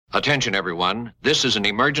Attention, everyone. This is an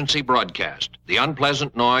emergency broadcast. The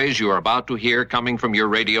unpleasant noise you are about to hear coming from your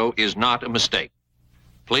radio is not a mistake.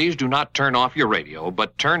 Please do not turn off your radio,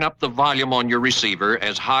 but turn up the volume on your receiver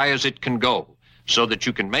as high as it can go, so that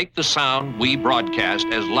you can make the sound we broadcast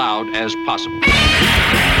as loud as possible.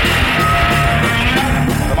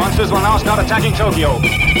 The monsters will now start attacking Tokyo.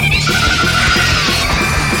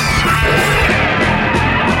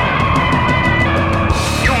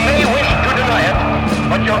 You may wish to deny it,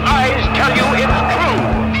 but your eyes tell you it's true.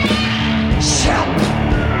 Shout!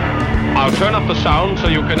 I'll turn up the sound so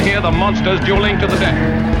you can hear the monsters dueling to the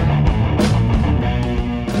death.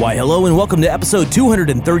 Why, hello and welcome to episode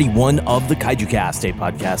 231 of the Kaiju Cast, a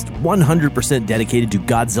podcast 100% dedicated to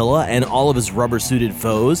Godzilla and all of his rubber-suited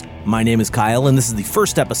foes. My name is Kyle, and this is the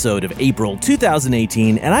first episode of April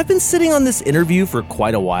 2018, and I've been sitting on this interview for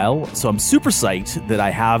quite a while, so I'm super psyched that I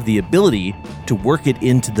have the ability to work it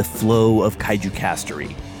into the flow of Kaiju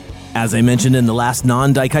Castery. As I mentioned in the last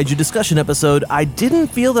non-Daikaiju discussion episode, I didn't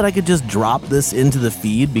feel that I could just drop this into the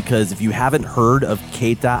feed because if you haven't heard of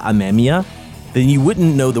Keita Amemiya, then you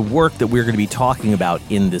wouldn't know the work that we're going to be talking about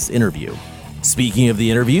in this interview. Speaking of the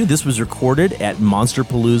interview, this was recorded at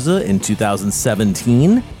Monsterpalooza in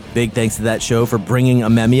 2017. Big thanks to that show for bringing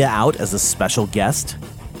Amemiya out as a special guest.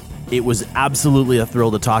 It was absolutely a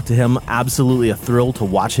thrill to talk to him, absolutely a thrill to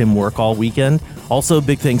watch him work all weekend. Also,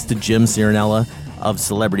 big thanks to Jim Cirinella of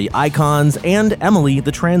Celebrity Icons and Emily,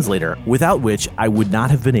 the translator, without which I would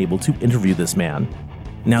not have been able to interview this man.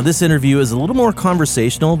 Now, this interview is a little more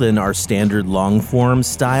conversational than our standard long-form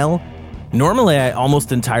style. Normally, I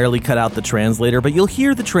almost entirely cut out the translator, but you'll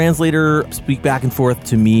hear the translator speak back and forth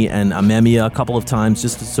to me and Amemiya a couple of times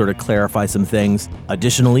just to sort of clarify some things.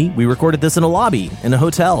 Additionally, we recorded this in a lobby, in a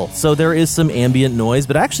hotel, so there is some ambient noise,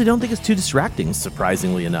 but I actually don't think it's too distracting,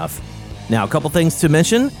 surprisingly enough. Now, a couple things to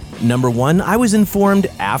mention. Number one, I was informed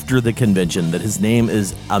after the convention that his name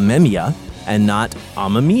is Amemiya and not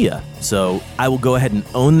Amemiya. So I will go ahead and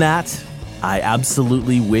own that. I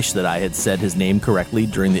absolutely wish that I had said his name correctly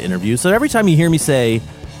during the interview. So every time you hear me say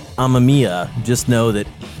Amemiya, just know that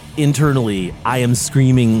internally I am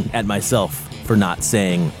screaming at myself for not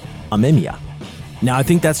saying Amemiya. Now, I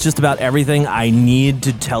think that's just about everything I need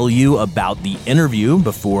to tell you about the interview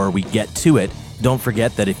before we get to it. Don't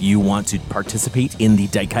forget that if you want to participate in the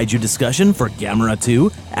Daikaiju discussion for Gamera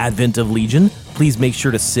 2, Advent of Legion, please make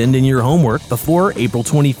sure to send in your homework before April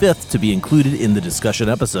 25th to be included in the discussion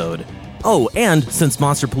episode. Oh, and since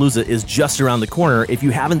Monsterpalooza is just around the corner, if you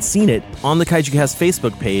haven't seen it, on the Kaiju Cast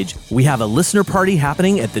Facebook page, we have a listener party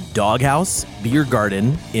happening at the Doghouse Beer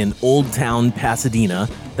Garden in Old Town, Pasadena.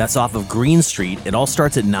 That's off of Green Street. It all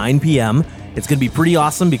starts at 9 p.m., It's going to be pretty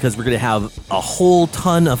awesome because we're going to have a whole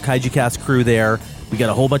ton of Kaiju Cast crew there. We got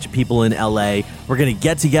a whole bunch of people in LA. We're going to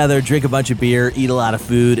get together, drink a bunch of beer, eat a lot of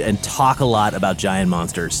food, and talk a lot about giant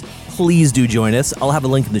monsters. Please do join us. I'll have a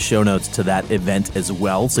link in the show notes to that event as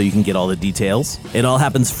well, so you can get all the details. It all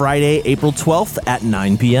happens Friday, April 12th at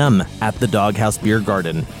 9 p.m. at the Doghouse Beer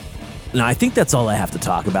Garden. Now, I think that's all I have to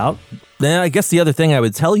talk about. Then I guess the other thing I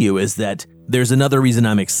would tell you is that there's another reason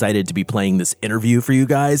I'm excited to be playing this interview for you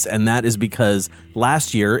guys, and that is because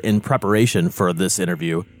last year, in preparation for this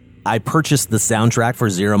interview, I purchased the soundtrack for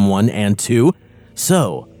Zerum 1 and 2.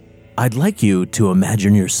 So, I'd like you to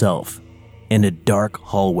imagine yourself in a dark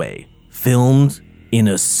hallway, filmed in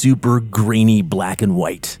a super grainy black and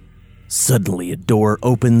white. Suddenly, a door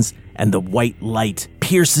opens, and the white light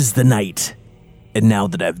pierces the night. And now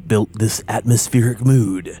that I've built this atmospheric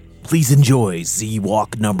mood, please enjoy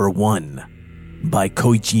Z-Walk number 1 by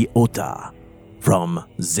Koichi Ota from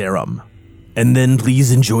Zerum. And then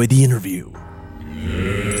please enjoy the interview.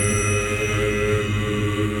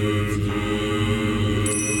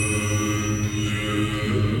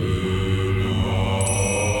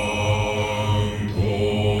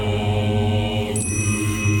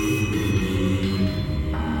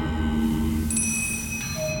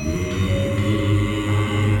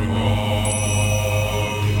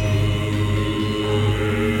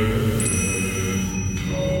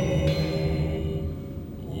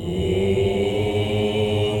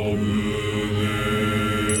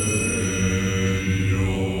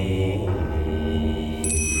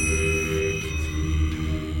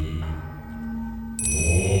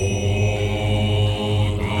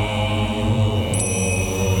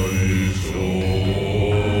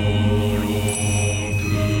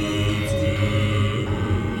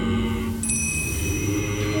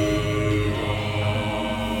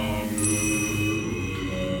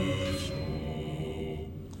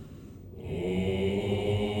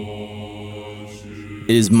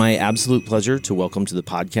 It is my absolute pleasure to welcome to the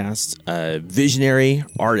podcast a visionary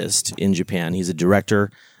artist in Japan. He's a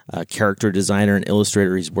director, a character designer and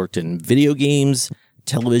illustrator. He's worked in video games,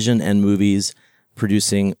 television, and movies,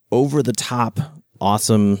 producing over-the-top,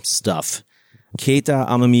 awesome stuff. Keita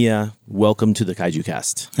Amamiya, welcome to the Kaiju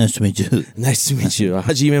Cast. Nice to meet you. Nice to meet you.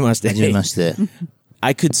 Hajimemashite. Hajimemashite.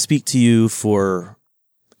 I could speak to you for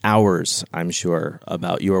hours, I'm sure,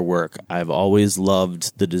 about your work. I've always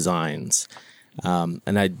loved the designs. And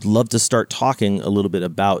I'd love to start talking a little bit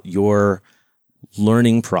about your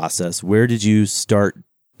learning process. Where did you start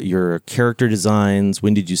your character designs?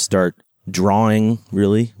 When did you start drawing,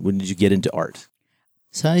 really? When did you get into art?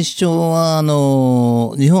 最初は、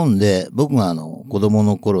日本で僕が子供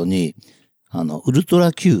の頃に、ウルト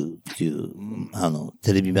ラ Q っていう、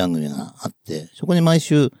テレビ番組があって、そこに毎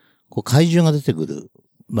週、怪獣が出てくる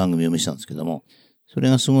番組を見せたんですけども、それ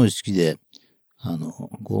がすごい好きで、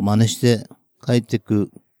真似して書いてい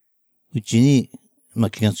くうちに、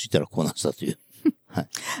気がついたらこうなったという。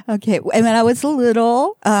Okay, when I was a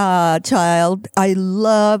little child, I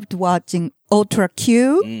loved watching Ultra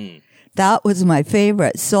Q. That was my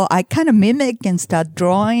favorite. So I kind of mimicked and started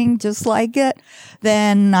drawing just like it.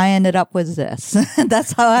 Then I ended up with this.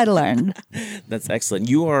 That's how I learned. That's excellent.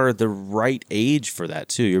 You are the right age for that,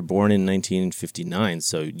 too. You're born in 1959,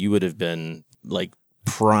 so you would have been like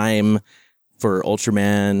prime for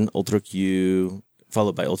Ultraman, Ultra Q,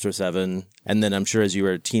 followed by Ultra 7. And then I'm sure as you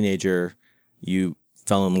were a teenager, you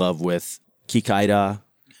fell in love with Kikaida,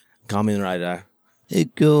 Kamen Rider. 影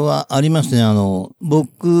響はありますね。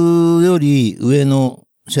僕より上の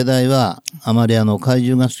世代は、あまり怪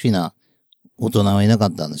獣が好きな大人はいなか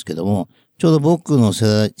ったんですけども、ちょうど僕の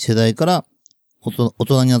世代から大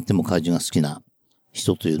人になっても怪獣が好きな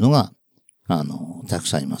人というのが、たく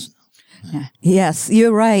さんいます。Yes,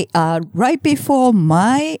 you're right. Right before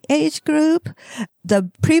my age group, the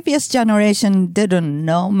previous generation didn't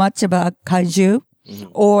know much about kaiju.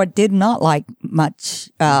 Or did not like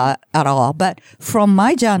much at all. But from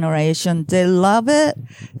my generation, they love it.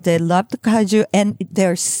 They love the kaiju, and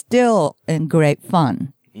they're still in great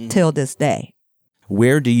fun till this day.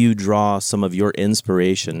 Where do you draw some of your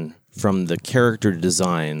inspiration from the character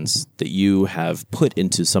designs that you have put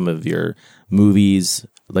into some of your movies,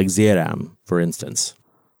 like Zeram, for instance?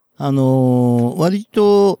 割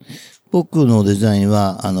と僕のデザイン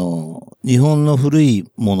は、日本の古い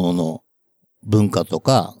ものの文化と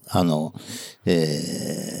か、そう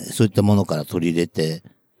いったものから取り入れて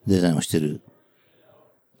デザインをしている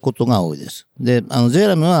ことが多いです。で、ゼー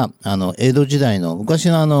ラムは、江戸時代の昔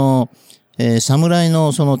の侍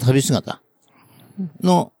のその旅姿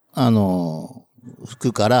の、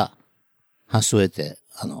服から発想を得て、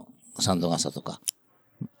サンド傘とか、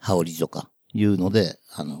羽織とかいうので、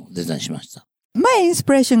デザインしました。My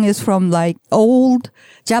inspiration is from like old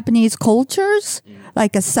Japanese cultures,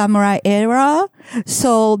 like a samurai era.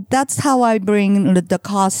 So that's how I bring the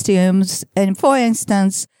costumes. And for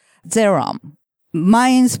instance, Zeram.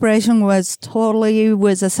 My inspiration was totally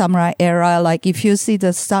with the samurai era. Like if you see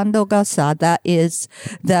the sandogasa, that is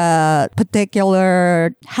the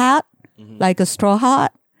particular hat, like a straw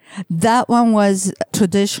hat. That one was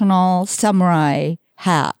traditional samurai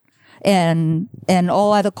hat. And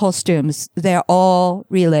all other costumes, they're all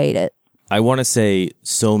related. I want to say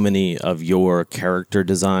so many of your character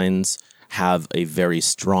designs have a very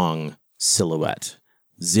strong silhouette.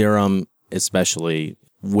 Zeram, especially,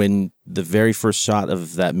 when the very first shot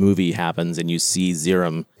of that movie happens and you see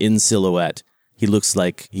Zeram in silhouette, he looks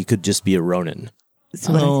like he could just be a Ronin.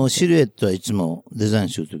 シルエットはいつもデザイン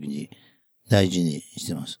するときに大事にし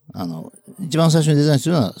てます。一番最初にデザインす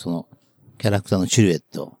るのはそのキャラクターのシルエッ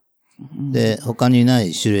ト。で、他にな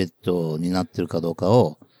いシルエットになってるかどうか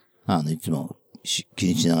を、いつも気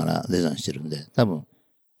にしながらデザインしてるんで、多分、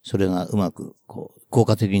それがうまく、効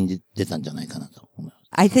果的に出たんじゃないかなと思います。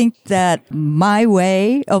I think that my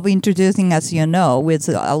way of introducing, as you know, with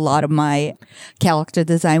a lot of my character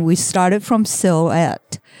design, we started from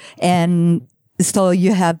silhouette. And so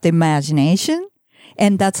you have the imagination.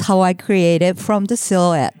 And that's how I created from the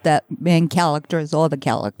silhouette, that main characters, all the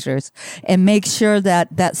characters, and make sure that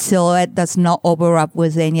that silhouette does not overlap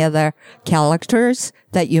with any other characters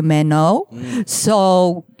that you may know.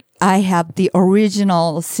 So I have the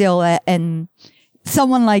original silhouette, and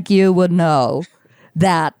someone like you would know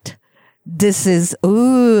that this is,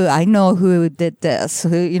 I know who did this,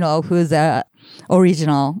 who's the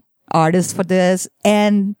original artist for this,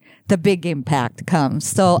 and the big impact comes.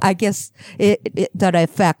 So I guess that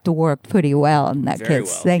effect worked pretty well in that very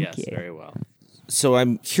case. Well. Thank yes, you. Very well. So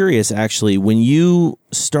I'm curious, actually, when you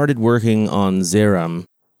started working on Zeram,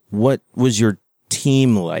 what was your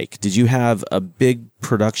team like? Did you have a big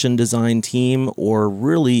production design team, or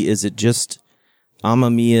really is it just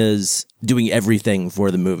Amamiya's doing everything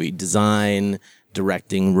for the movie. Design,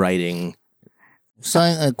 directing, writing.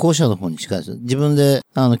 後者の方に近いです。自分で、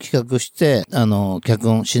企画して、脚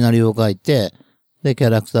本、シナリオを書いて、で、キャ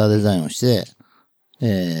ラクターデザインをして、キ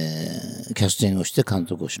ャスティングをして監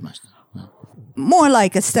督をしました。More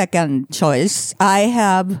like a second choice. I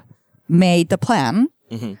have made the plan,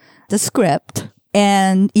 the script,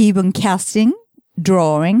 and even casting,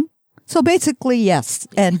 drawing. So basically, yes,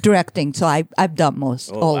 and directing. So I've done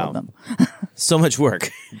all of them. So much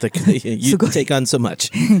work. You take on so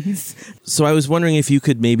much. So I was wondering if you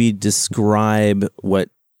could maybe describe what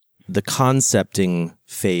the concepting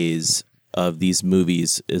phase of these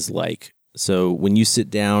movies is like. So when you sit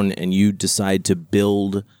down and you decide to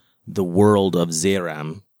build the world of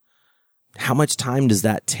Zeram, how much time does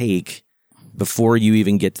that take before you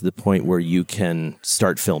even get to the point where you can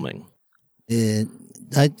start filming?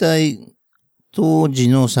 だいたい当時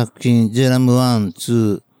の作品、ゼラム1、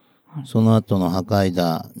2、その後の破壊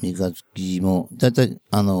だ、三日月も、だいたい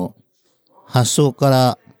発想か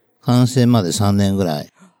ら完成まで3年ぐらい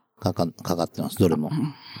かかってます、どれも。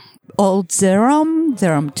Old Zeram,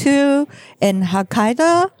 Zeram 2, and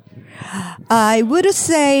Hakkaida. I would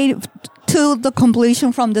say to the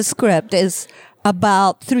completion from the script is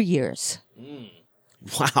about 3 years.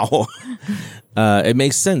 Wow. It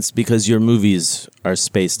makes sense because your movies are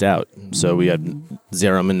spaced out. So we had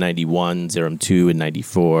Zeram in 91, Zeram 2 in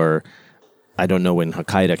 94. I don't know when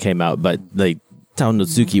Hakkaida came out, but like Town no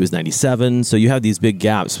Tsuki was 97. So you have these big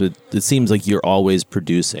gaps, but it seems like you're always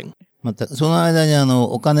producing. また、その間に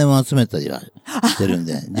お金も集めたりはしてるん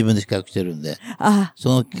で、自分で企画してるんで、そ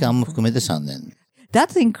の期間も含めて3年。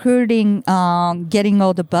That's including getting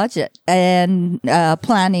all the budget and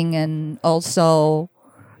planning, and also,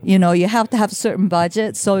 you know, you have to have a certain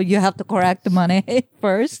budget, so you have to collect the money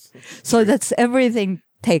first. So that's everything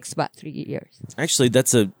takes about 3 years. Actually,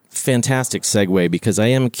 that's a fantastic segue because I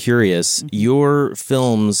am curious. Your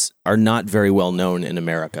films are not very well known in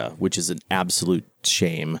America, which is an absolute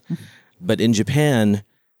shame. But in Japan,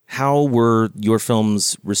 how were your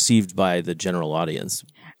films received by the general audience?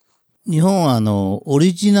 日本はオ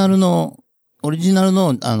リジナルの、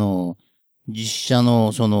実写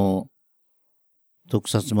の特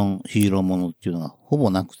撮もの、ヒーローものっていうのがほぼ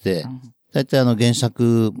なくて、だいたい原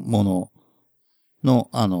作ものの、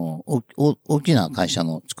大きな会社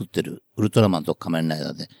の作ってる、ウルトラマンと仮面ライ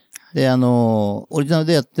ダーで。で、オリジナル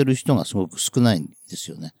でやってる人がすごく少ないんです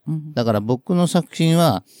よね。だから僕の作品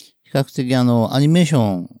は、比較的アニメーシ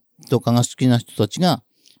ョンとかが好きな人たちが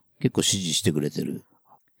結構支持してくれてる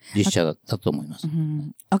実写だと思います。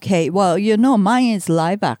Okay, well, you know, mine is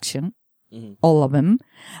live action, all of them.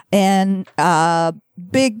 And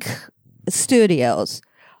big studios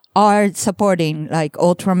are supporting like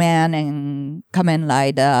Ultraman and Kamen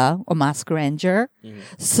Rider or Mask Ranger.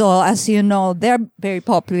 So as you know, they're very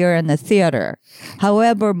popular in the theater.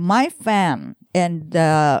 However, my fan and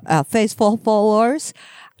faithful followers,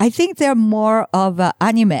 I think they're more of an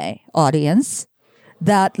anime audience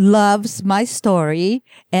that loves my story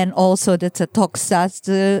and also that's a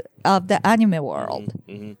tokusatsu of the anime world.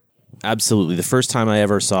 Absolutely. The first time I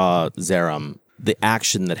ever saw Zeram, the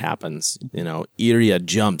action that happens, you know, Iria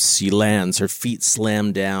jumps, she lands, her feet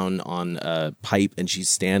slam down on a pipe and she's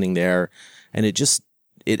standing there. And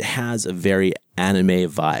it has a very anime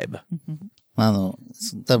vibe.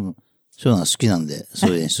 多分、そういうのが好きなんで、そ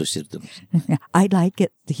ういう演出をしてると思います。I like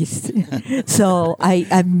it. So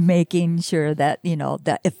I'm making sure that, you know,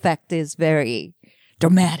 the effect is very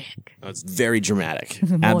dramatic. Oh, it's very dramatic.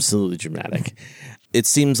 Absolutely dramatic. It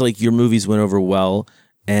seems like your movies went over well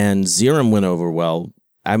and Zeram went over well.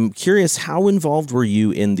 I'm curious, how involved were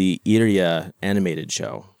you in the Iria animated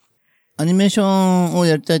show? アニメーションを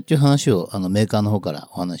やりたいっていう話をメーカーの方から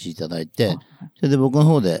お話しいただいて、それで僕の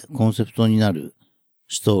方でコンセプトになる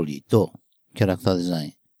ストーリーとキャラクターデザイ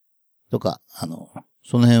ンとか、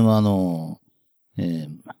その辺は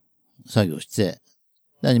作業して、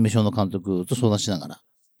でアニメーションの監督と相談しながら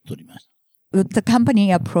撮りました。The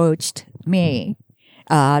company approached me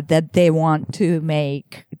that they want to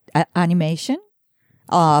make animation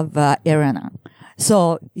of Irana.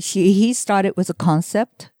 So he started with a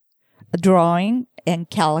concept, a drawing, and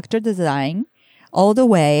character design all the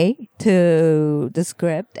way to the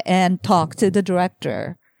script and talked to the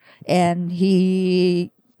director. And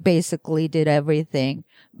he basically did everything,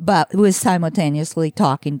 but was simultaneously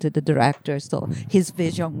talking to the director. So his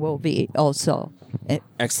vision will be also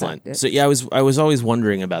excellent. So yeah, I was always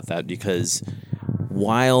wondering about that because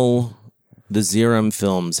while the Zeram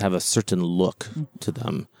films have a certain look to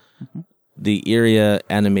them, the Iria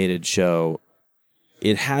animated show,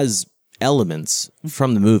 it has elements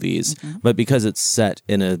from the movies, but because it's set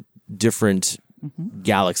in a different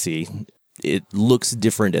galaxy, it looks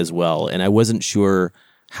different as well. And I wasn't sure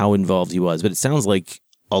how involved he was, but it sounds like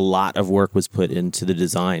a lot of work was put into the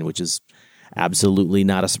design, which is absolutely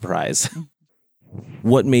not a surprise.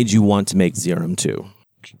 What made you want to make Zerum 2?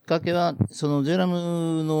 きっかけは、そのゼラ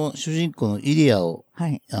ムの主人公のイリアを、は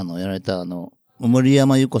い。やられた森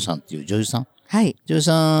山由子さんっていう女優さん。はい。女優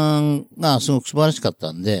さんがすごく素晴らしかっ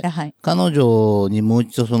たんで、はい。彼女にもう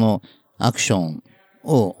一度そのアクション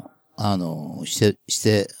を、し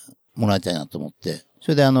てもらいたいなと思って、そ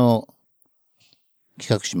れで企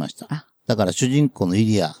画しました。だから主人公のイ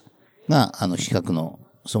リアが、企画の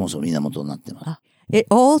そもそも源になってます。It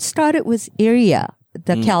all started with Iria,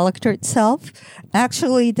 the character itself.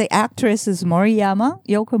 Actually, the actress is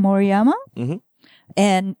Yoko Moriyama.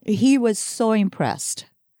 And he was so impressed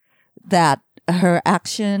that her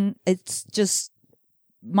action, it's just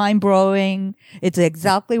mind-blowing. It's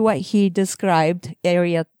exactly what he described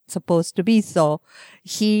Iria supposed to be. So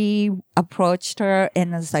he approached her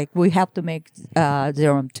and was like, we have to make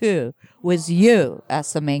Zerum 2 with you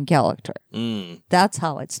as the main character. That's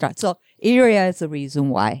how it starts. So Iria is the reason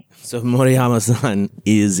why. So Moriyama-san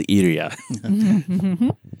is Iria.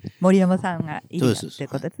 森山さんがIriaって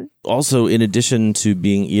ことです。Also, in addition to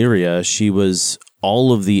being Iria, she was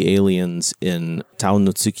all of the aliens in Tao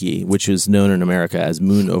no Tsuki, which is known in America as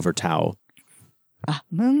Moon over Tao.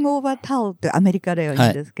 ムーンオーバータオってアメリカでは言う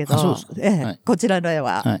んですけど、そうですか。こちらで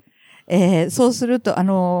は。はいそうすると、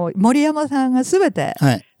森山さんがすべて、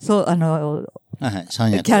はい。そう、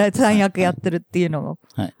三役。キャラ三役やってるっていうのも、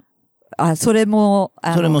はい。それも、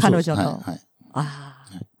それもそうです。彼女の、はい。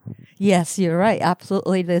Yes, you're right.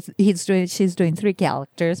 Absolutely. She's doing 3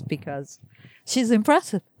 characters because she's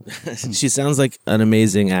impressive. She sounds like an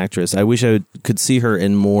amazing actress. I wish I could see her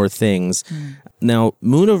in more things. Now,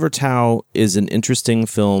 Moon over Tao is an interesting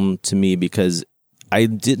film to me because I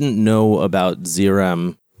didn't know about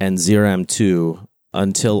Zerum and Zerum 2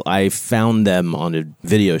 until I found them on a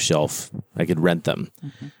video shelf. I could rent them.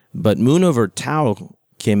 But Moon over Tao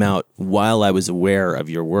came out while I was aware of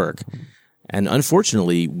your work. And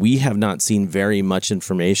unfortunately, we have not seen very much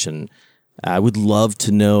information. I would love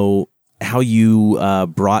to know how you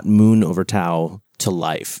brought Moon over Tao to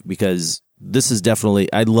life, because this is definitely,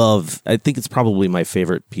 I think it's probably my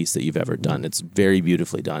favorite piece that you've ever done. It's very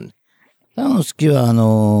beautifully done. タオの好きは、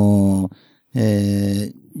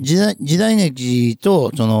時代劇と、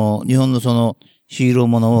日本のヒーロー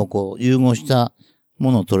ものを融合した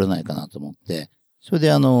ものを撮れないかなと思って、それで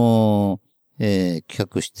企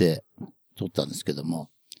画して撮ったんですけども、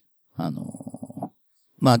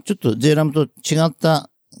まあちょっとゼーラムと違った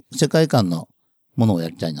世界観のものをや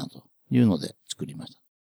りたいなというので作りました。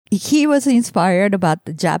He was inspired about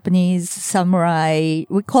the Japanese samurai,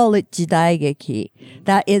 we call it jidaigeki.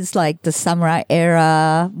 That is like the samurai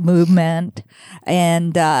era movement.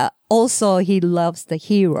 And also he loves the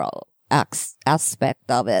hero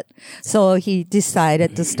aspect of it. So he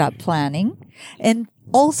decided to start planning. And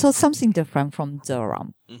also something different from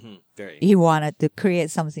Zerum. He wanted to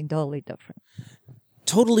create something totally different.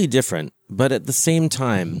 Totally different, but at the same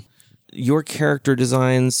time, your character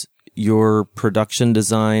designs, your production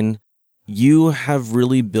design, you have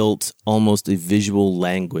really built almost a visual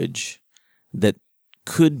language that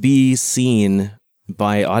could be seen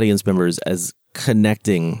by audience members as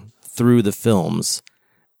connecting through the films.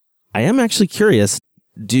 I am actually curious,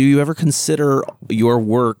 do you ever consider your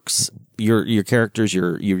works, your characters,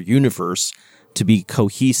 your universe to be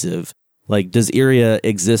cohesive? Like, does Iria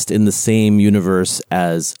exist in the same universe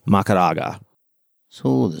as Makaraga?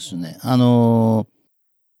 そうですね。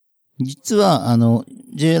実は、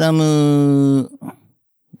ジェラム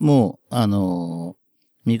も、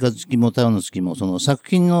三日月もタオの月も、その作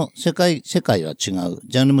品の世界は違う、ジ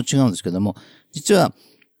ャンルも違うんですけども、実は、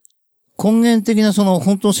根源的な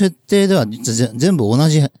本当の設定では、実は全部同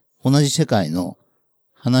じ世界の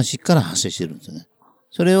話から発生してるんですよね。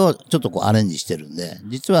それをちょっとアレンジしてるんで、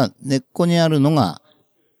実は根っこにあるのが、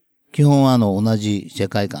基本は同じ世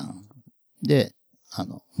界観で、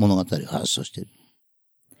物語を発想してる。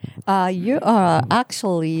You are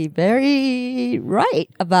actually very right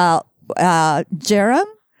about Zerum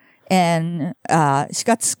and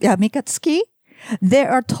Mikatsuki. They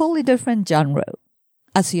are totally different genre,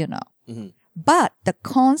 as you know. But the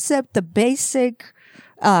concept, the basic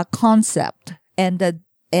concept and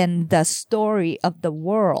the story of the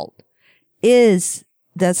world is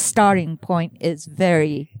the starting point is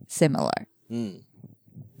very similar.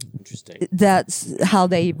 Interesting. That's how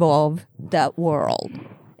they evolve that world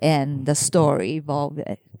and the story evolved.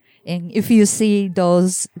 And if you see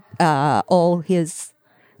those, all his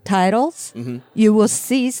titles, you will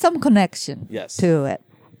see some connection Yes. to it.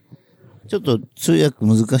 ちょっと通訳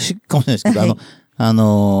難しいかもしれないですけど、はい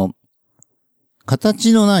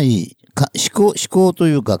形のない思考と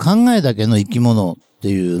いうか考えだけの生き物って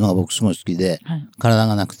いうのが僕すごい好きで、はい体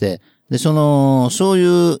がなくて、で、そう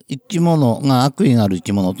いう生き物が悪意がある生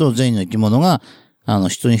き物と善意の生き物が、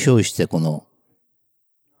人に憑依して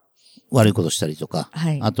悪いことしたりとか、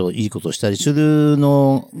はいあといいことしたりする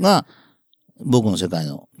のが僕の世界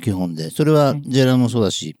の基本で、それはジェラルもそう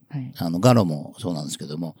だし、はいガロもそうなんですけ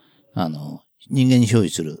ども、人間に憑依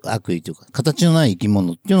する悪意というか、形のない生き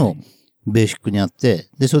物っていうのをベーシックにあって、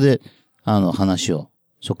で、それで、話を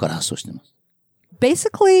そこから発想してます。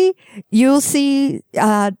Basically, you'll see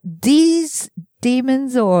these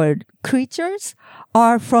demons or creatures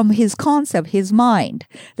are from his concept, his mind.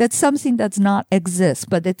 That's something does not exist,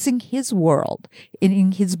 but it's in his world,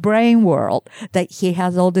 in his brain world, that he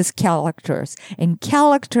has all these characters. And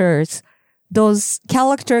those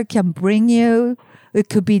characters can bring you, it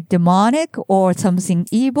could be demonic or something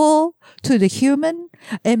evil to the human,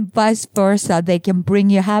 and vice versa. They can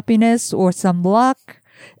bring you happiness or some luck.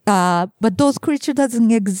 But those creatures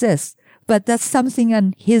doesn't exist. But that's something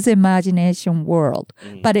in his imagination world.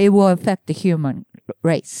 But it will affect the human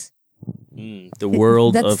race. The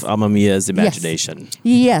world of Amamiya's imagination.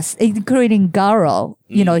 Yes, including Garo,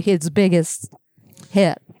 his biggest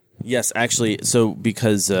hit. Yes, actually. So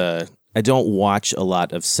because I don't watch a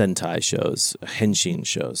lot of Sentai shows, Henshin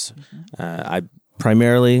shows. I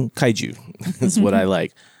primarily kaiju is what I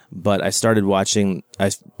like. But I started watching,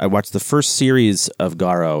 I watched the first series of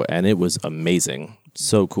Garo, and it was amazing.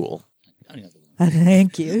 So cool.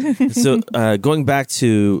 Thank you. So going back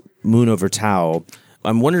to Moon Over Tao,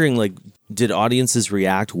 I'm wondering, did audiences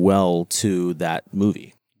react well to that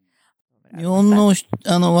movie? 日本の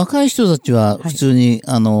若い人たちは普通に、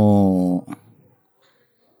面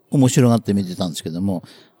白がって見てたんですけども、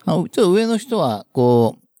ちょっと上の人は、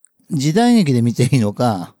時代劇で見ていいの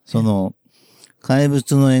か、怪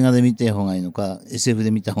物の映画で見ていい方がいいのか、SF で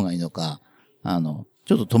見た方がいいのか、ちょ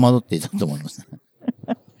っと戸惑っていたと思います。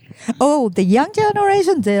Oh, the young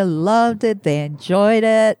generation, they loved it. They enjoyed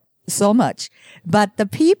it so much. But the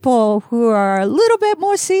people who are a little bit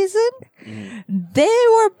more seasoned, they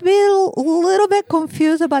were a little bit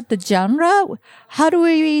confused about the genre. How do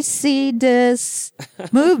we see this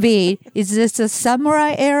movie? Is this a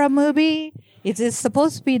samurai era movie? Is this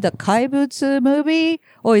supposed to be the Kaibutsu movie?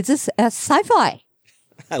 Or is this a sci-fi?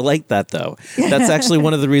 I like that, though. That's actually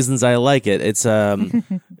one of the reasons I like it. It's a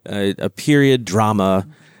period drama,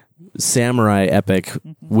 samurai epic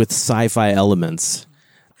with sci-fi elements.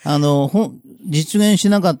 実現し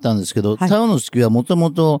なかったんですけど、太陽の月はもと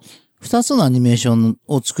もと2つのアニメーション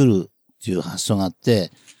を作るっていう発想があっ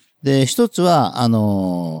て、で、一つは、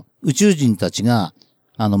宇宙人たちが、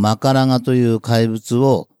マカラガという怪物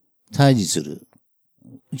を退治する。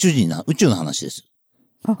宇宙の話です。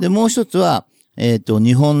で、もう一つは、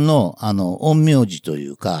日本の、陰陽師とい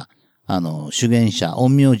うか、修験者、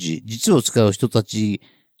陰陽師、実を使う人たち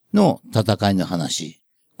の戦いの話。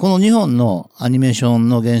この2本のアニメーション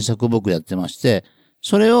の原作を僕やってまして、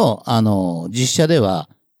それを、実写では、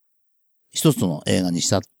一つの映画にし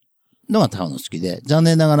たのが太陽の月で、残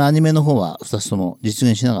念ながらアニメの方は2つとも実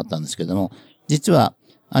現しなかったんですけども、実は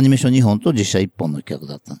アニメーション2本と実写1本の企画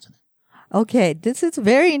だったんですよね。Okay, this is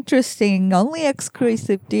very interesting, only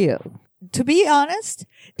exclusive deal. To be honest,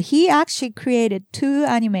 he actually created 2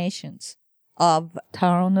 animations of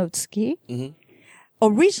Taro no Tsuki.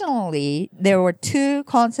 Originally, there were 2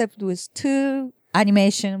 concepts with 2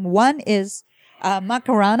 animation. One is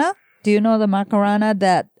Makarana. Do you know the Makarana,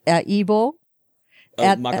 that evil?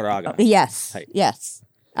 Makaraga. Yes, Hi. yes.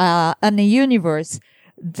 And the universe,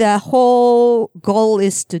 the whole goal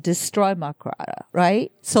is to destroy Makarana,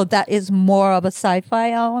 right? So that is more of a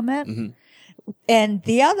sci-fi element. And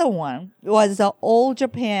the other one was the old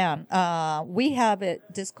Japan. We have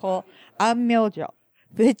this called Anmyojo,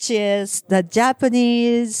 which is the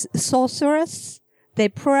Japanese sorceress. They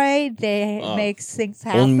pray, they make things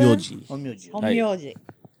happen. Onmyoji.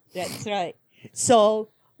 That's right. So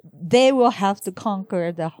they will have to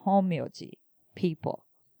conquer the Honmyoji people.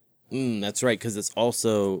 That's right, because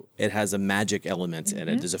it has a magic element in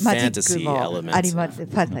it. There's a fantasy element. あります。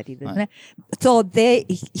ファンタジーですね。So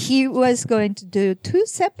he was going to do 2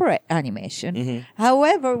 separate animation.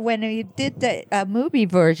 However, when he did the movie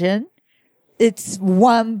version, it's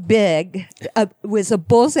one big with a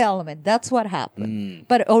both element. That's what happened.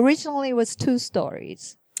 But originally it was 2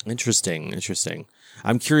 stories. Interesting.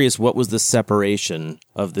 I'm curious, what was the separation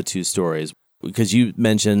of the 2 stories? Because you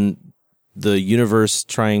mentioned the universe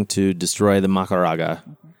trying to destroy the Makaraga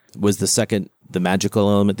was the second the magical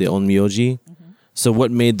element, the onmyoji. So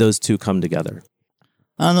what made those two come together?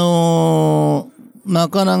 マ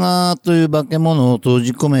カラガという化け物を閉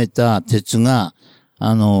じ込めた鉄が、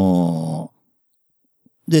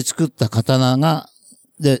で作った刀が、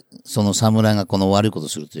で、その侍がこの悪いこと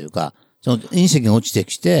するというか、その隕石が落ちて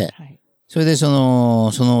きて、それでそ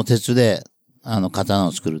の鉄で、刀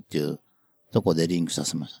を作るっていうとこでリンクさ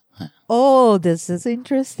せました。はい、Oh, this is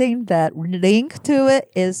interesting that link to it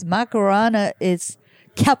is Macarena is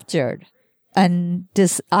captured and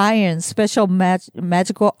this iron, special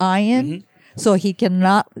magical iron, so he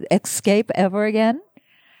cannot escape ever again.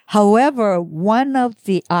 However, one of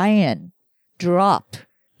the iron dropped,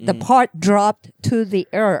 the part dropped to the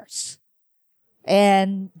earth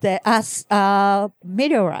and as a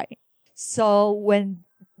meteorite. So when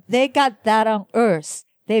they got that on earth,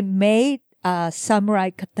 they made a samurai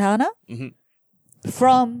katana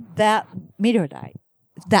from that meteorite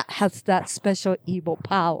that has that special evil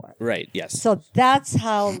power. Right, yes. So that's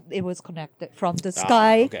how it was connected from the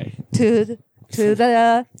sky to the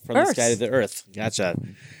From earth. the sky to the earth. Gotcha.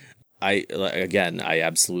 I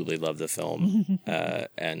absolutely love the film.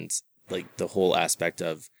 And like the whole aspect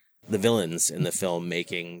of the villains in the film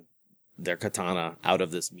making their katana out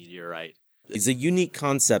of this meteorite. It's a unique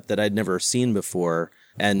concept that I'd never seen before.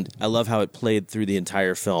 And I love how it played through the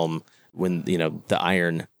entire film when, the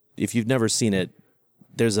iron. If you've never seen it,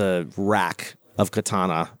 there's a rack of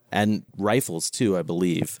katana and rifles too, I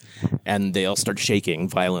believe. And they all start shaking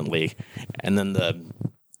violently. And then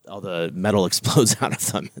all the metal explodes out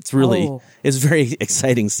of them. It's a very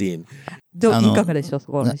exciting scene. いかがでしょう、そ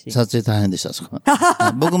このシーン。撮影大変でした、そこ。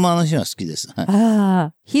僕もシーンは好きです。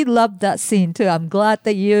He loved that scene too. I'm glad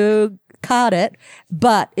that you caught it,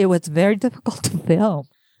 but it was very difficult to film.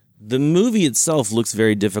 The movie itself looks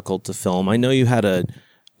very difficult to film. I know you had a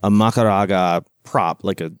Makaraga prop,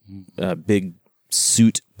 like a big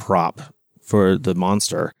suit prop for the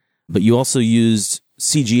monster, but you also used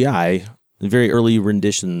CGI, very early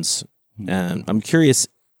renditions. And I'm curious,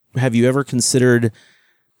 have you ever considered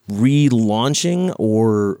relaunching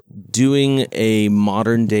or doing a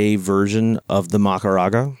modern day version of the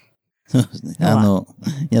Makaraga? そうですね。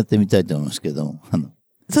やってみたいと思いますけども。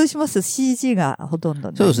そうしますと CG がほとんど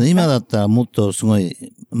ない。そうですね。今だったらもっとすごい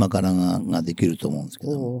マカラガができると思うんですけ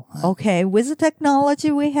ども。Okay, with the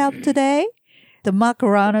technology we have today, the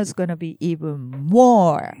Macarena is going to be even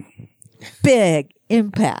more big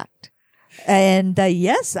impact. And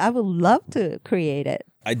yes, I would love to create it.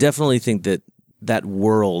 I definitely think that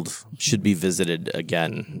world should be visited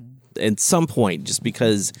again at some point, just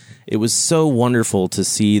because it was so wonderful to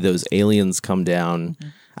see those aliens come down.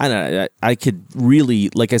 I could really,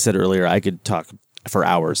 like I said earlier, I could talk for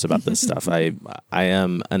hours about this stuff. I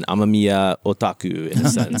am an Amamiya otaku in a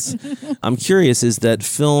sense. I'm curious, is that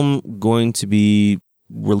film going to be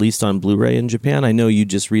released on Blu-ray in Japan? I know you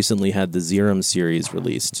just recently had the Zerum series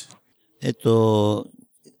released. 今、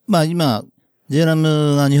ゼラ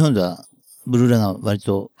ムが日本ではブルーレイが割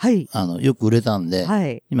と、よく売れたんで、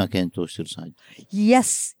今検討してる最中。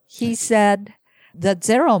Yes, he said the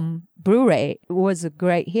Zerum Blu-ray was a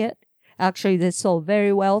great hit. Actually, they sold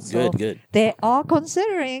very well. So good. They are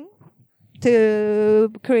considering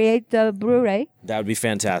to create the Blu-ray. That would be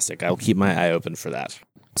fantastic. I'll keep my eye open for that.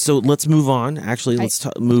 So let's move on. Actually, let's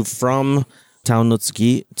move from Tao no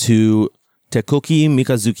Tsuki to Tekoki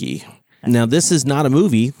Mikazuki. Now, this is not a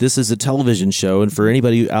movie. This is a television show. And for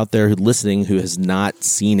anybody out there listening who has not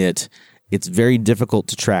seen it, it's very difficult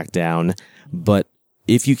to track down. But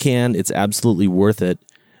if you can, it's absolutely worth it.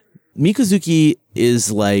 Mikazuki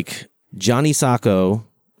is like Johnny Sacco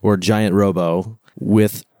or Giant Robo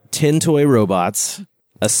with 10 toy robots,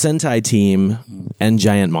 a Sentai team, and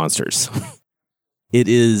giant monsters. It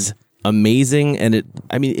is amazing. And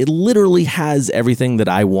it literally has everything that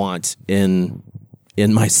I want in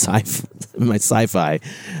my sci-fi.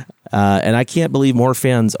 And I can't believe more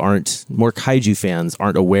kaiju fans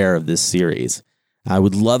aren't aware of this series. I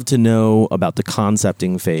would love to know about the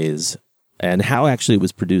concepting phase and how actually it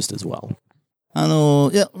was produced as well. い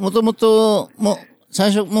や、もともと、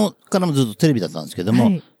最初からもずっとテレビだったんですけど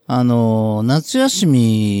も、夏休み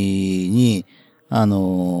に、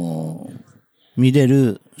見れ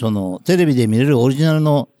る、テレビで見れるオリジナル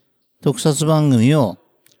の特撮番組を、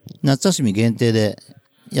夏休み限定で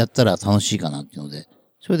やったら楽しいかなっていうので、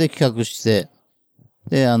それで企画して、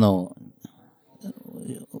で、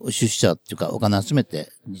出資者っていうかお金集めて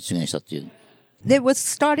実現したっていう。They was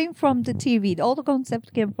starting from the TV. All the concepts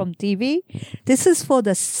came from TV. This is for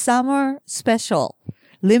the summer special,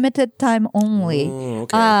 limited time only,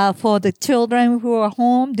 for the children who are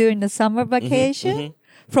home during the summer vacation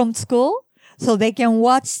from school. so they can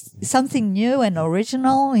watch something new and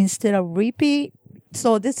original instead of repeat.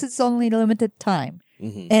 So this is only limited time.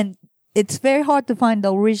 And it's very hard to find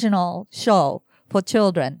the original show for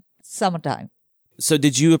children summertime. So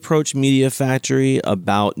did you approach Media Factory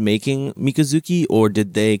about making Mikazuki, or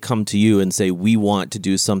did they come to you and say, we want to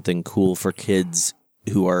do something cool for kids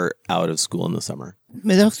who are out of school in the summer?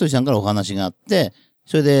 メディアファクトリーさんからお話があって、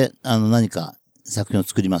それで、何か作品を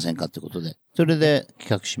作りませんかってことで、それで企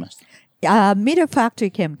画しました。Media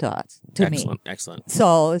Factory came to me. Excellent.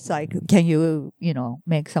 So it's like, can you,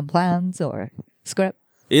 make some plans or script?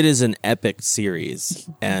 It is an epic series,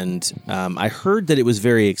 and I heard that it was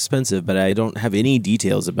very expensive, but I don't have any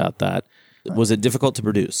details about that. Was it difficult to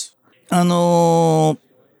produce?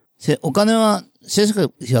 お金は、制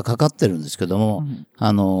作費はかかってるんですけども、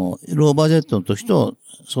ローバージェットの時と、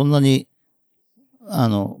そんなに、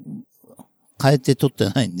変えて撮って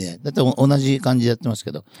ないんで、だいたい同じ感じでやってます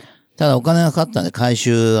けど、ただお金がかかったんで、回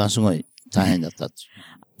収はすごい大変だった。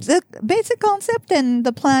The basic concept and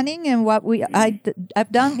the planning and what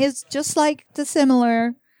I've done is just like the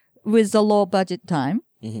similar with the low budget time.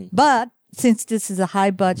 But since this is a high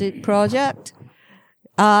budget project,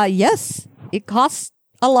 yes, it costs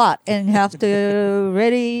a lot and you have to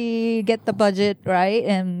really get the budget right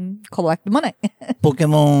and collect the money. ポケ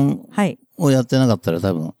モンはい。をやってなかったら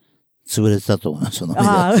多分潰れてたと思います。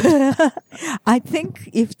I think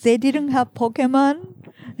if they didn't have Pokemon,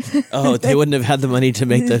 they wouldn't have had the money to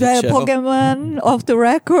make the show. Pokemon off the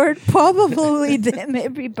record, probably they may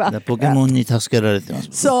be back. ポケモンに助けられてます。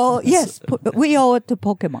So, yes, we owe it to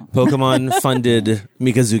Pokemon. Pokemon funded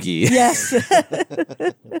Mikazuki. Yes.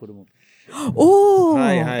 Oh,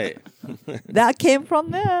 Hi. that came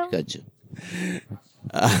from them. Gotcha.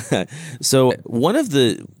 So one of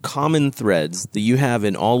the common threads that you have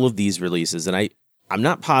in all of these releases, and I'm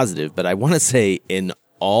not positive, but I want to say in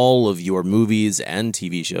all of your movies and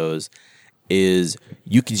TV shows, is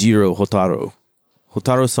Yukijiro Hotaru.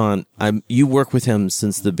 Hotaru-san, you work with him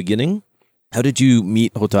since the beginning. How did you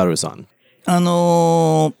meet Hotaru-san?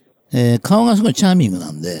 顔がすごいチャーミング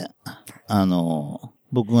なんで、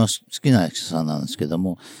僕が好きな役者さんなんですけど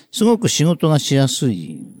も、すごく仕事がしやす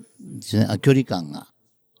いですね、距離感が。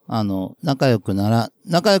仲良くな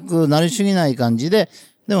りすぎない感じで、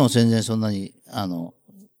でも全然そんなに、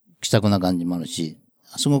気さくな感じもあるし、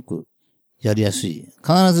すごくやりやすい。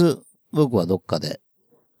必ず僕はどっかで、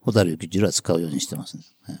ホタルユキジロは使うようにしてますね。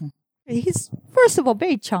He's, first of all,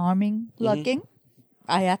 very charming looking,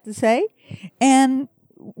 I have to say. And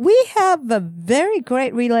we have a very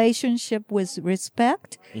great relationship with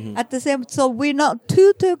respect. At the same, so we're not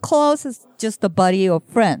too close as just a buddy or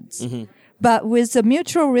friends. But with the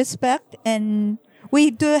mutual respect, and we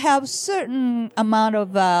do have certain amount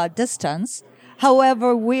of distance.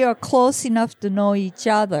 However, we are close enough to know each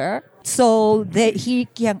other so that he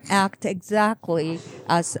can act exactly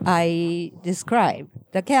as I describe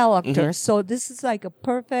the character. So this is like a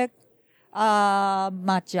perfect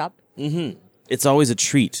matchup. It's always a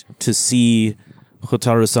treat to see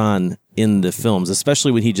Hotaru-san in the films,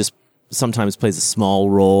 especially when he just sometimes plays a small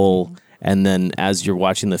role, and then as you're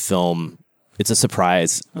watching the film, it's a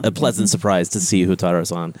surprise, a pleasant surprise to see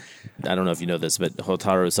Hotaru-san. I don't know if you know this, but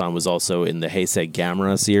Hotaru-san was also in the Heisei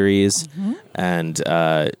Gamera series, and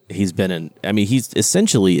he's been in, he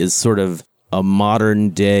essentially is sort of a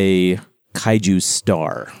modern-day kaiju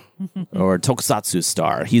star. Or tokusatsu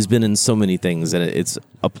star. He's been in so many things, and it's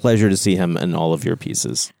a pleasure to see him in all of your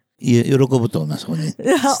pieces. 喜ぶと思います。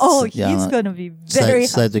Oh, he's going to be very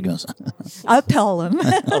happy. 伝えておきます。I'll tell him.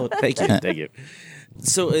 Oh, thank you.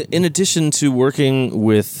 So, in addition to working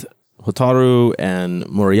with Hotaru and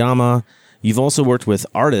Moriyama, you've also worked with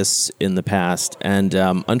artists in the past, and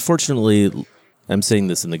unfortunately, I'm saying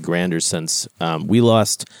this in the grander sense, we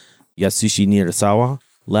lost Yasushi Nirasawa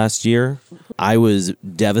last year. I was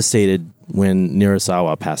devastated when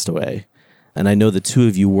Nirasawa passed away. And I know the two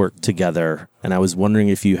of you worked together, and I was wondering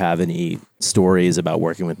if you have any stories about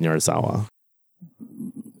working with Nirasawa.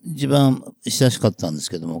 一番親しかったんです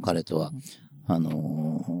けども、彼とは。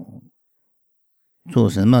そう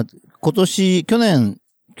ですね。去年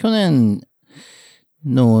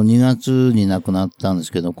の2月に亡くなったんで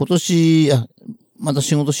すけど、今年、また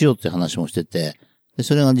仕事しようって話もしてて、で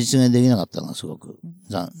それが実現できなかったのがすごく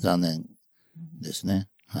残念ですね。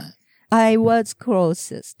はい。I was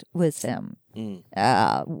closest with him,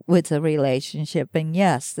 with the relationship. And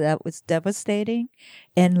yes, that was devastating.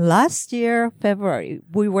 And last year, February,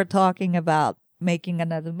 we were talking about making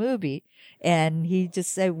another movie. And he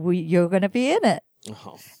just said, you're going to be in it.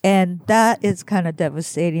 Oh. And that is kind of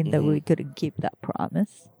devastating that we couldn't keep that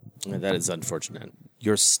promise. That is unfortunate.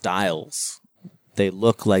 Your styles they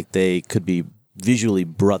look like they could be visually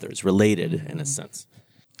brothers, related in a sense.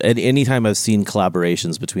 And anytime I've seen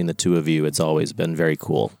collaborations between the two of you, it's always been very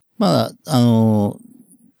cool. まだ、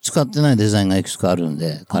使ってないデザインがいくつかあるん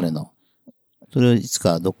で、彼の。それをいつ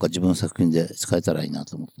かどっか自分の作品で使えたらいいな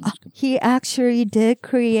と思ってますけど。He actually did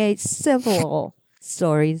create several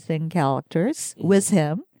stories and characters with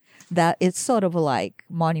him that it's sort of like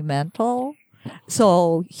monumental.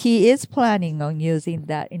 So he is planning on using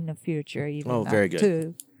that in the future even very good.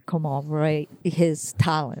 to commemorate his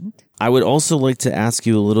talent. I would also like to ask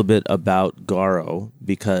you a little bit about Garo,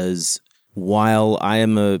 because while I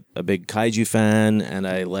am a big kaiju fan and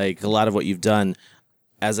I like a lot of what you've done,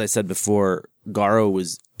 as I said before, Garo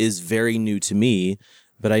is very new to me,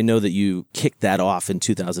 but I know that you kicked that off in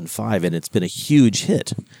 2005 and it's been a huge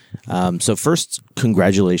hit. So first,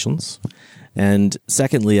 congratulations. And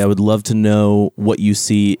secondly, I would love to know what you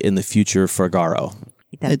see in the future for Garo.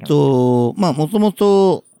 まあ、もとも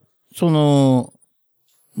と、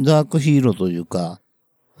ダークヒーローというか、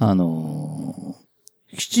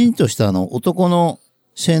きちんとした男の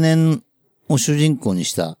青年を主人公に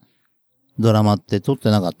したドラマって撮っ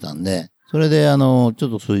てなかったんで、それでちょっ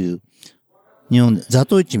とそういう、日本でザ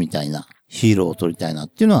トイチみたいなヒーローを撮りたいなっ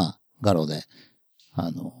ていうのはガロで、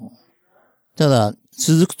ただ、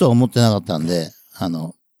続くとは思ってなかったんで、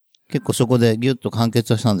結構そこでギュッと完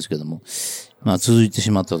結はしたんですけども、まあ続いてし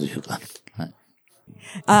まったというか、はい。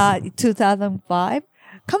2005,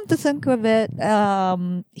 come to think of it,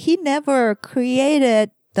 he never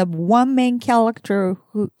created the one main character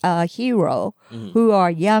hero who are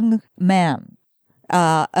young men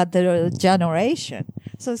at the generation.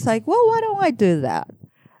 So it's like, well, why don't I do that?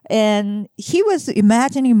 And he was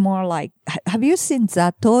imagining more like, have you seen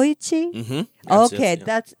Zatoichi? Mm-hmm. Okay,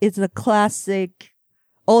 it's a classic,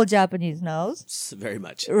 all Japanese knows. Very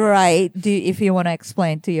much. Right. If you want to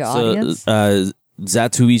explain to your audience.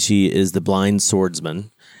 Zatoichi is the blind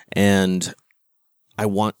swordsman, and I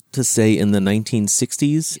want to say in the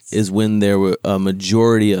 1960s is when there were a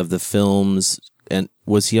majority of the films, and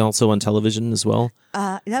was he also on television as well?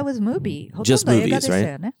 That was movie. Just movies,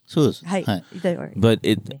 right? そうです。はい。はい。 But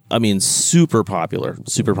I mean, super popular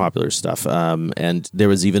stuff. And there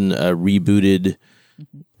was even a rebooted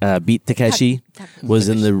Beat Takeshi was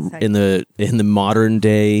in the modern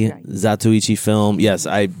day Zatoichi film. Yes,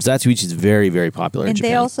 Zatoichi is very, very popular in And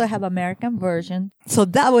Japan. they also have American version. So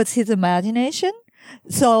that was his imagination.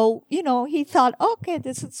 So, he thought, okay,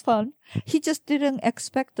 this is fun. He just didn't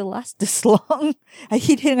expect to last this long.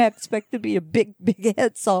 He didn't expect to be a big, big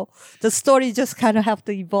hit. So the story just kind of have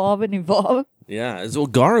to evolve and evolve. Yeah, well,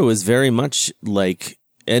 Garo is very much like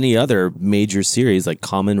any other major series, like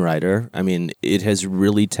Kamen Rider. I mean, it has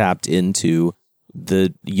really tapped into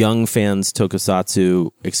the young fans'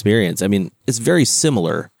 tokusatsu experience. I mean, it's very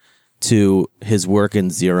similar to his work in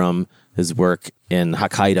Zerum, his work in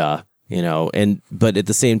Hakaida. But at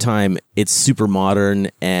the same time, it's super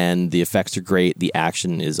modern and the effects are great. The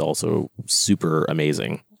action is also super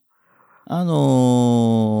amazing.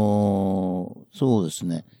 そうです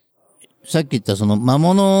ね。さっき言った魔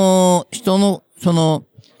物、人の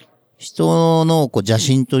邪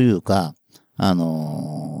心というか、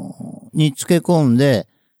につけ込んで、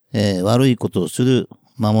悪いことをする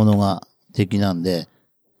魔物が敵なんで、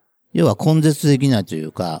要は根絶できないとい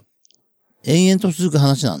うか、延々と続く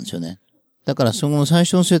話なんですよね。だからその最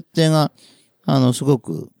初の設定が、すご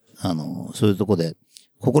く、そういうとこで、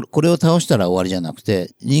これを倒したら終わりじゃなく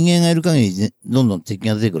て、人間がいる限りどんどん敵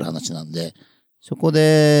が出てくる話なんで、そこ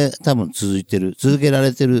で多分続けら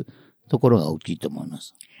れてるところが大きいと思いま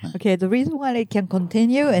す。Okay, the reason why it can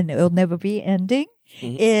continue and it will never be ending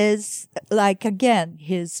is like, again,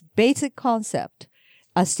 his basic concept.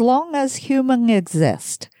 As long as humans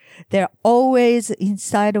exist, there are always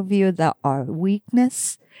inside of you that are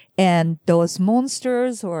weakness and those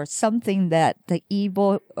monsters or something that the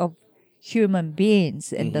evil of human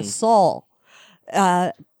beings and the soul,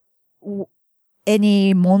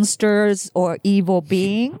 any monsters or evil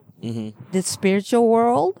being, the spiritual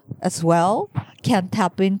world as well can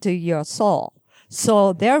tap into your soul.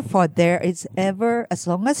 So therefore there is ever, as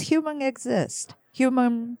long as human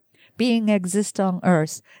being exists on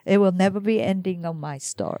earth, it will never be ending of my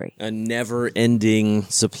story. A never-ending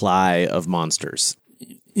supply of monsters.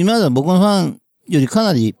 今まで僕のファンよりか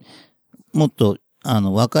なりもっと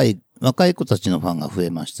若い子たちのファンが増え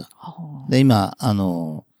ました。で、今、フ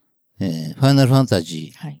ァイナルファンタ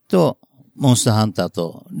ジーとモンスターハンター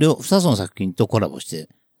と2つの作品とコラボして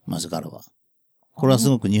ますからは。これはす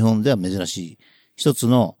ごく日本では珍しい。一つ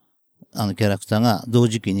のキャラクターが同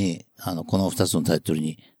時期にこの2つのタイトル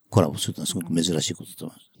にコラボするのはすごく珍しいことだと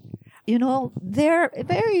思います。there are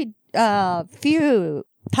very few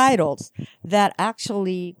titles that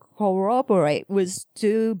actually corroborate with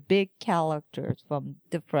two big characters from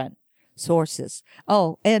different sources.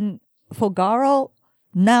 Oh, and for Garo,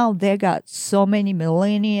 now they got so many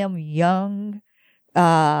millennium young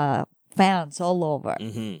fans all over.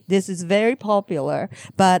 Mm-hmm. This is very popular,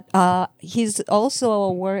 but he's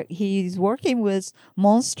also he's working with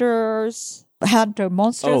Monster Hunter, the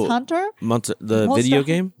Monster- video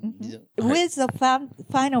game? with the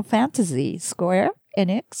Final Fantasy Square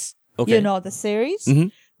Enix. Okay. You know the series. Mm-hmm.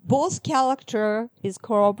 Both character is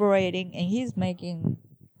corroborating, and he's making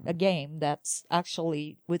a game that's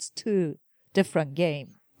actually with two different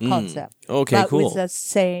game concept. Okay, but cool. with the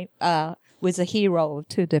same, with a hero of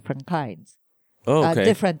two different kinds, Oh, okay.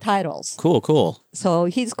 different titles. Cool. So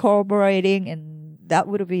he's corroborating, and that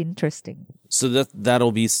would be interesting. So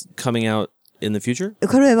that'll be coming out in the future?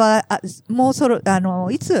 これは、も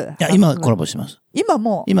ういついや、今コラボしてます。今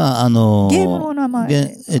もう、今、ゲームの名前。フ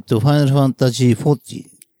ァイナルファンタジー40。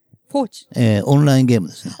オンラインゲーム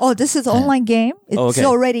ですね。Oh, this is online game? It's okay.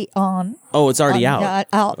 already on. Oh, it's already out.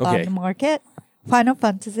 Out Okay. on the market. Final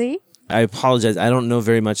Fantasy. I apologize. I don't know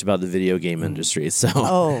very much about the video game industry, so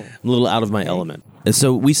Oh. I'm a little out of my element. And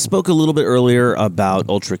so we spoke a little bit earlier about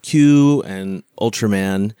Ultra Q and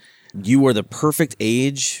Ultraman. You were the perfect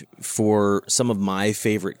age for some of my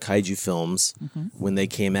favorite kaiju films when they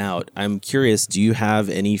came out. I'm curious, do you have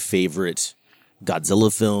any favorite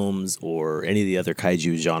Godzilla films or any of the other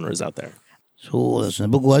kaiju genres out there? そうですね。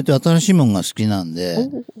僕割と新しいものが好きなんで、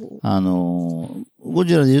ゴ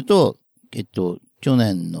ジラで言うと、去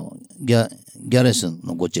年のギャレス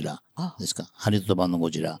のゴジラですか。ハリウッド版のゴ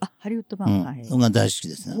ジラ。ハリウッド版、はい。が大好き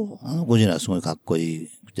ですね。ゴジラはすごいかっこいい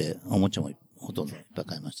くて、おもちゃもほとんどいっぱい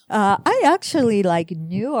買いました。I actually like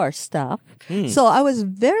newer stuff. So I was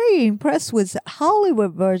very impressed with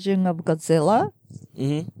Hollywood version of Godzilla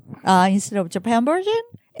instead of Japan version.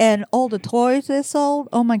 And all the toys they sold,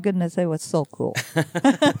 oh my goodness, it was so cool.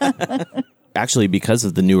 Actually, because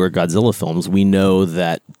of the newer Godzilla films, we know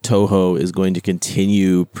that Toho is going to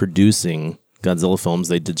continue producing Godzilla films.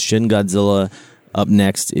 They did Shin Godzilla. Up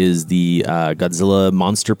next is the Godzilla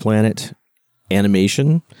Monster Planet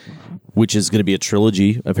animation, which is going to be a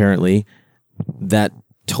trilogy, apparently. That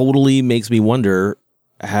totally makes me wonder,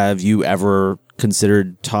 have you ever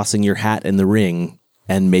considered tossing your hat in the ring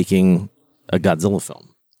and making a Godzilla film?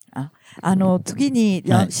 次に、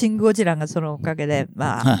シン・ゴジラがそのおかげで、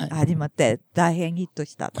始まって大変ヒット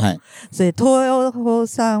したと。それ、東宝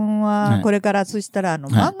さんは、これからそしたら、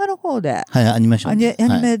漫画の方で、アニメ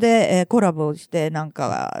で、コラボして、なん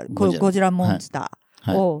か、ゴジラモンスタ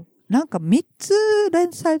ーを、なんか3つ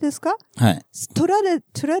連載ですか？トラレ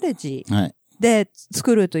ジーで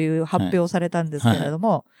作るという発表されたんですけれど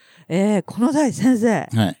も、この際先生、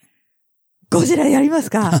ゴジラやりま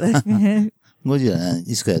すか？ゴジラね、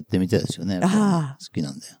いつかやってみたいですよね。好き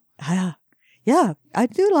なんだよ。Yeah, I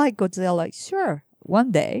do like Godzilla. Sure,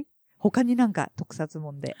 one day. 他になんか特撮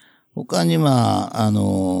もんで。他には、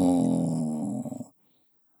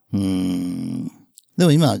で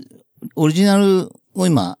も今、オリジナルを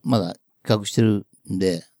今、まだ企画してるん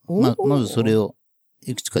で、まずそれを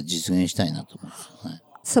いくつか実現したいなと思います。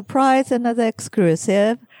Surprise, another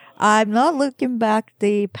exclusive. I'm not looking back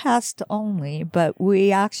the past only, but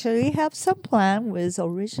we actually have some plan with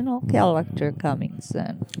original character coming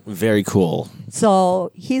soon. Very cool.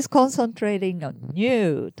 So he's concentrating on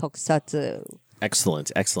new tokusatsu.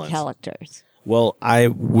 Excellent. Characters. Well, I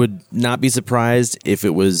would not be surprised if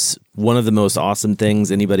it was one of the most awesome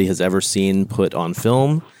things anybody has ever seen put on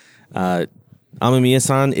film.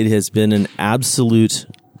 Amamiya-san, it has been an absolute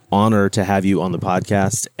honor to have you on the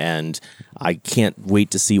podcast, and I can't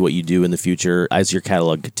wait to see what you do in the future as your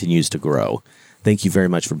catalog continues to grow. Thank you very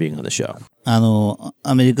much for being on the show.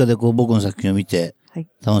 アメリカで僕の作品を見て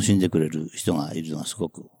楽しんでくれる人がいるのはすご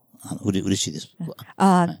く嬉しいです。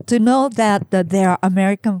To know that there are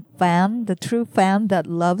American fan, the true fan that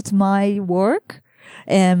loves my work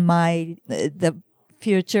and the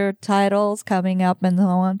future titles coming up and so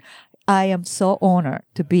on. I am so honored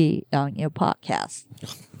to be on your podcast.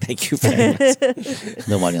 Thank you very much.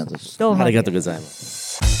 どうもありがとうございます。ありがとうございます。